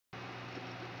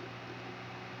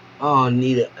Oh,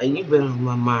 Nita, and you've been on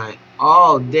my mind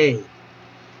all day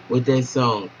with that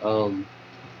song.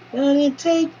 Gonna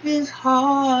take this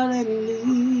heart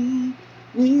and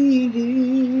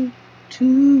lead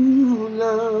to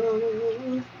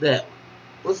love. That one.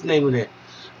 What's the name of that?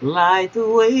 Light the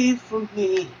way for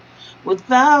me.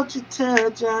 Without your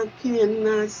touch, I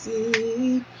cannot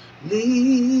see.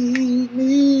 Lead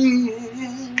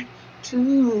me to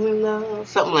love.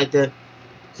 Something like that.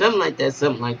 Something like that.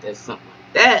 Something like that. Something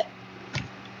like that.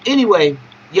 Anyway,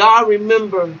 y'all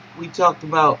remember we talked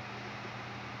about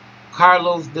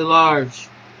Carlos DeLarge,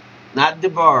 not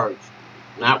DeBarge,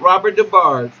 not Robert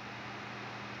DeBarge,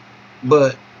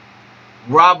 but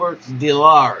Robert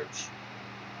DeLarge.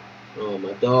 Oh,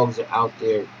 my dogs are out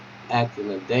there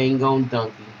acting a dang on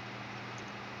donkey.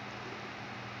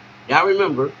 Y'all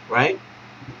remember, right?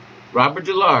 Robert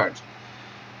DeLarge.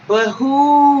 But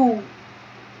who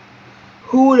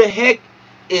the heck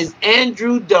is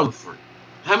Andrew Dunford?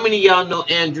 How many of y'all know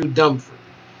Andrew Dunford?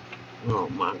 Oh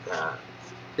my God.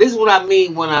 This is what I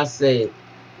mean when I say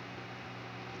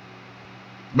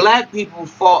black people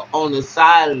fought on the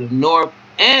side of the North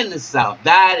and the South.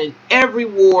 Died in every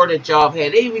war that y'all have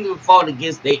had. They even fought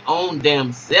against their own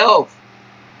damn self.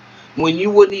 When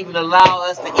you wouldn't even allow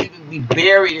us to even be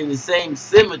buried in the same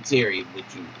cemetery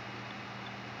with you.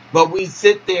 But we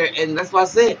sit there, and that's why I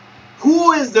said,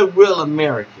 who is the real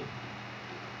American?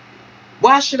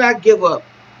 Why should I give up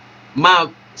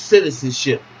my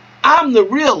citizenship? I'm the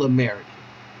real American.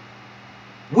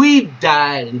 We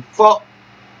died and fought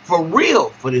for real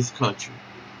for this country.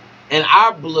 And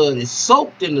our blood is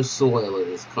soaked in the soil of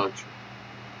this country.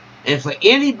 And for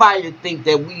anybody to think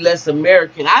that we less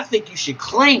American, I think you should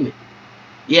claim it.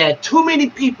 Yeah, too many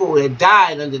people that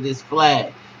died under this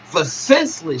flag for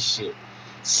senseless shit.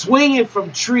 Swinging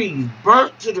from trees,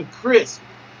 burnt to the crisp.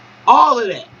 All of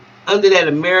that under that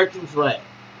American flag.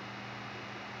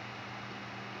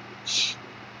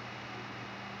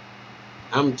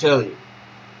 I'm telling you.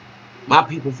 My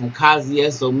people from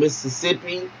Kosciuszko,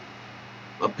 Mississippi.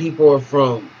 My people are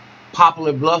from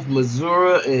Poplar Bluff,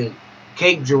 Missouri, and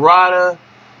Cape Girardeau,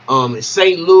 and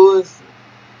St. Louis.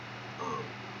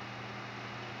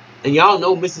 And y'all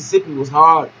know Mississippi was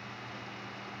hard.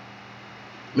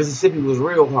 Mississippi was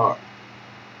real hard.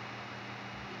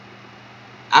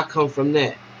 I come from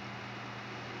that.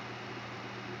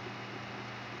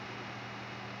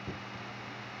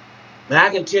 But I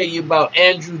can tell you about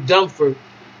Andrew Dunford,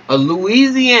 a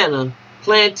Louisiana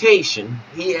plantation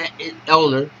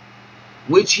owner,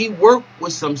 which he worked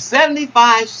with some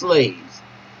 75 slaves,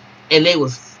 and it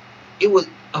was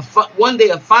one day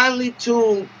a finely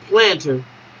tuned planter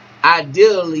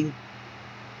ideology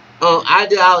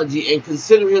and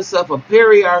considered himself a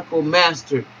patriarchal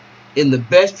master in the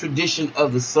best tradition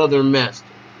of the Southern master.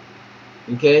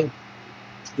 Okay,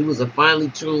 he was a finely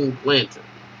tuned planter.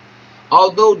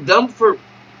 Although Dunford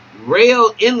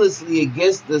railed endlessly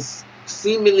against the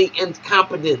seemingly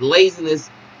incompetent laziness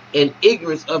and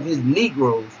ignorance of his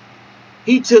Negroes,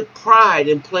 he took pride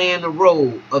in playing the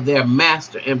role of their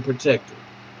master and protector.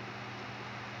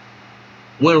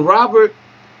 When Robert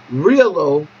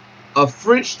Riello, a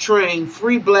French-trained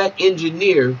free black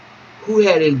engineer who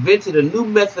had invented a new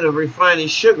method of refining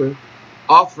sugar,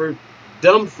 offered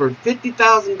Dunford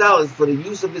 $50,000 for the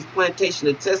use of his plantation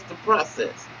to test the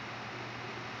process.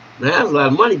 Now, that was a lot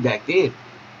of money back then,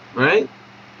 right?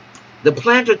 The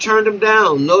planter turned him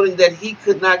down, noting that he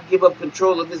could not give up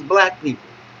control of his black people.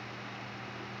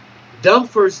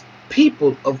 Dunford's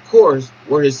people, of course,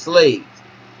 were his slaves,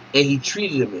 and he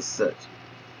treated them as such,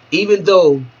 even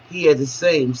though he had the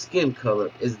same skin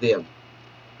color as them.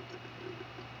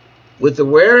 With the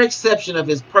rare exception of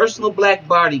his personal black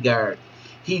bodyguard,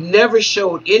 he never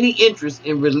showed any interest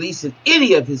in releasing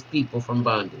any of his people from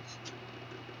bondage.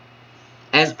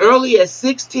 As early as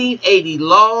 1680,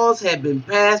 laws had been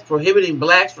passed prohibiting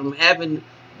blacks from having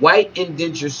white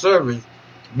indentured servants,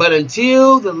 but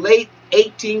until the late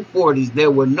 1840s,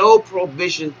 there were no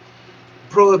prohibitions,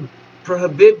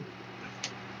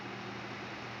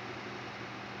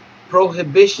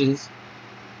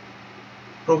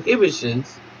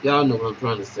 y'all know what I'm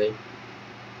trying to say,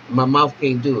 my mouth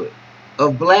can't do it,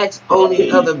 of blacks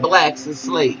owning other blacks as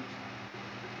slaves.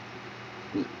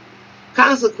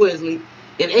 Consequently,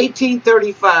 in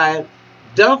 1835,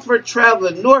 Dunford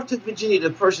traveled north to Virginia to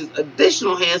purchase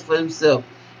additional hands for himself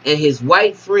and his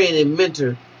white friend and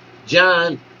mentor,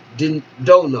 John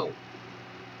Dono.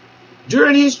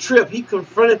 During his trip, he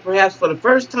confronted, perhaps for the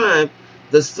first time,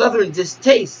 the Southern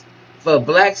distaste for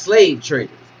black slave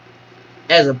traders,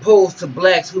 as opposed to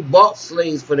blacks who bought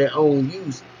slaves for their own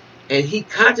use, and he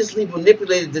consciously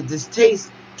manipulated the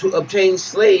distaste to obtain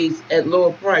slaves at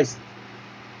lower prices.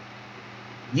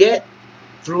 Yet,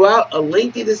 throughout a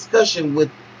lengthy discussion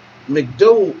with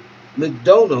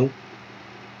McDonough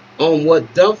on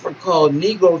what Dunford called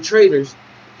Negro traders,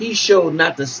 he showed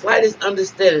not the slightest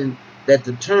understanding that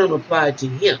the term applied to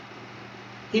him.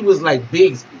 He was like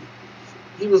Bigsby.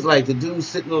 He was like the dude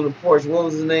sitting on the porch. What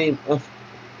was his name?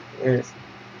 Clarence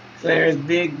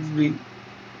Bigsby.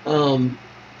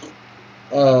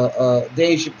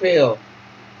 Dave Chappelle.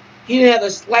 He didn't have the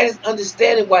slightest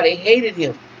understanding why they hated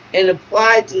him, and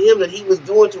applied to him that he was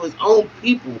doing to his own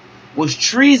people was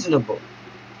treasonable.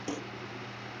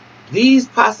 These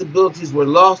possibilities were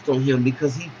lost on him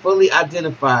because he fully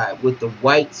identified with the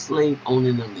white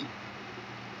slave-owning elite.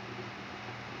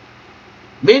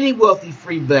 Many wealthy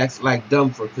free blacks like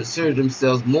Dunford considered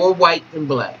themselves more white than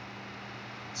black.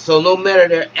 So no matter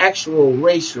their actual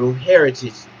racial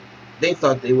heritage, they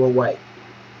thought they were white.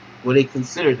 Well, they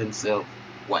considered themselves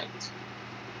white.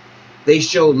 They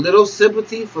showed little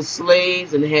sympathy for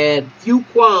slaves and had few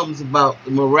qualms about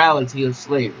the morality of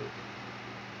slavery.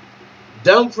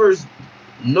 Dunford's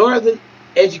northern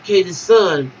educated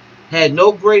son had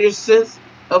no greater sense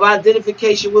of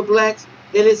identification with blacks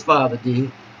than his father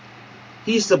did.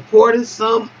 He supported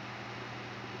some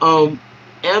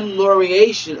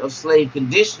amelioration of slave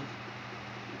conditions,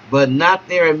 but not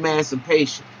their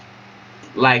emancipation.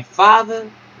 Like father,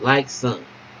 like son.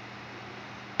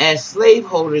 As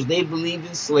slaveholders, they believed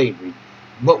in slavery,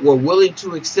 but were willing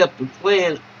to accept the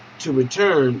plan to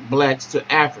return blacks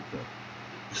to Africa,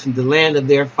 the land of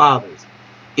their fathers,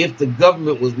 if the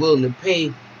government was willing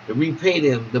to repay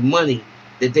them the money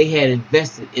that they had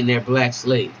invested in their black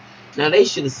slaves. Now, they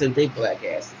should have sent their black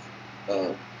asses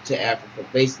to Africa,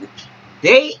 basically.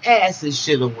 They asses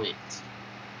should have went.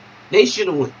 They should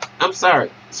have went. I'm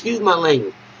sorry. Excuse my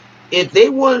language. If they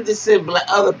wanted to send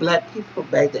other black people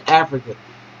back to Africa,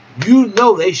 you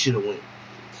know they should have went.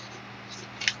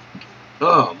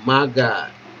 Oh, my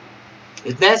God.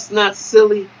 If that's not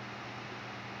silly,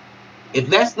 if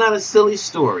that's not a silly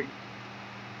story,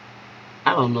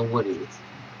 I don't know what is.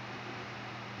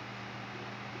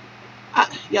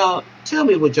 Y'all, tell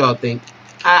me what y'all think.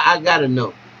 I gotta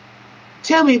know.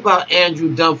 Tell me about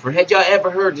Andrew Dunford. Had y'all ever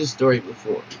heard this story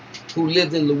before? Who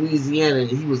lived in Louisiana and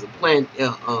he was a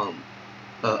planter.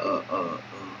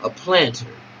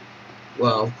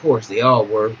 Well, of course, they all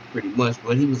were pretty much,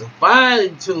 but he was a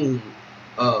fine-tuned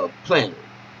planter.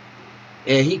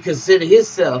 And he considered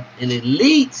himself an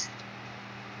elite.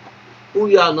 Who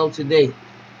y'all know today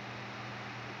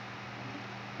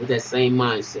with that same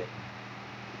mindset?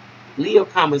 Leave your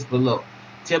comments below.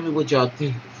 Tell me what y'all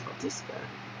think about this guy.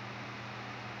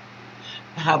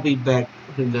 I'll be back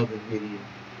with another video.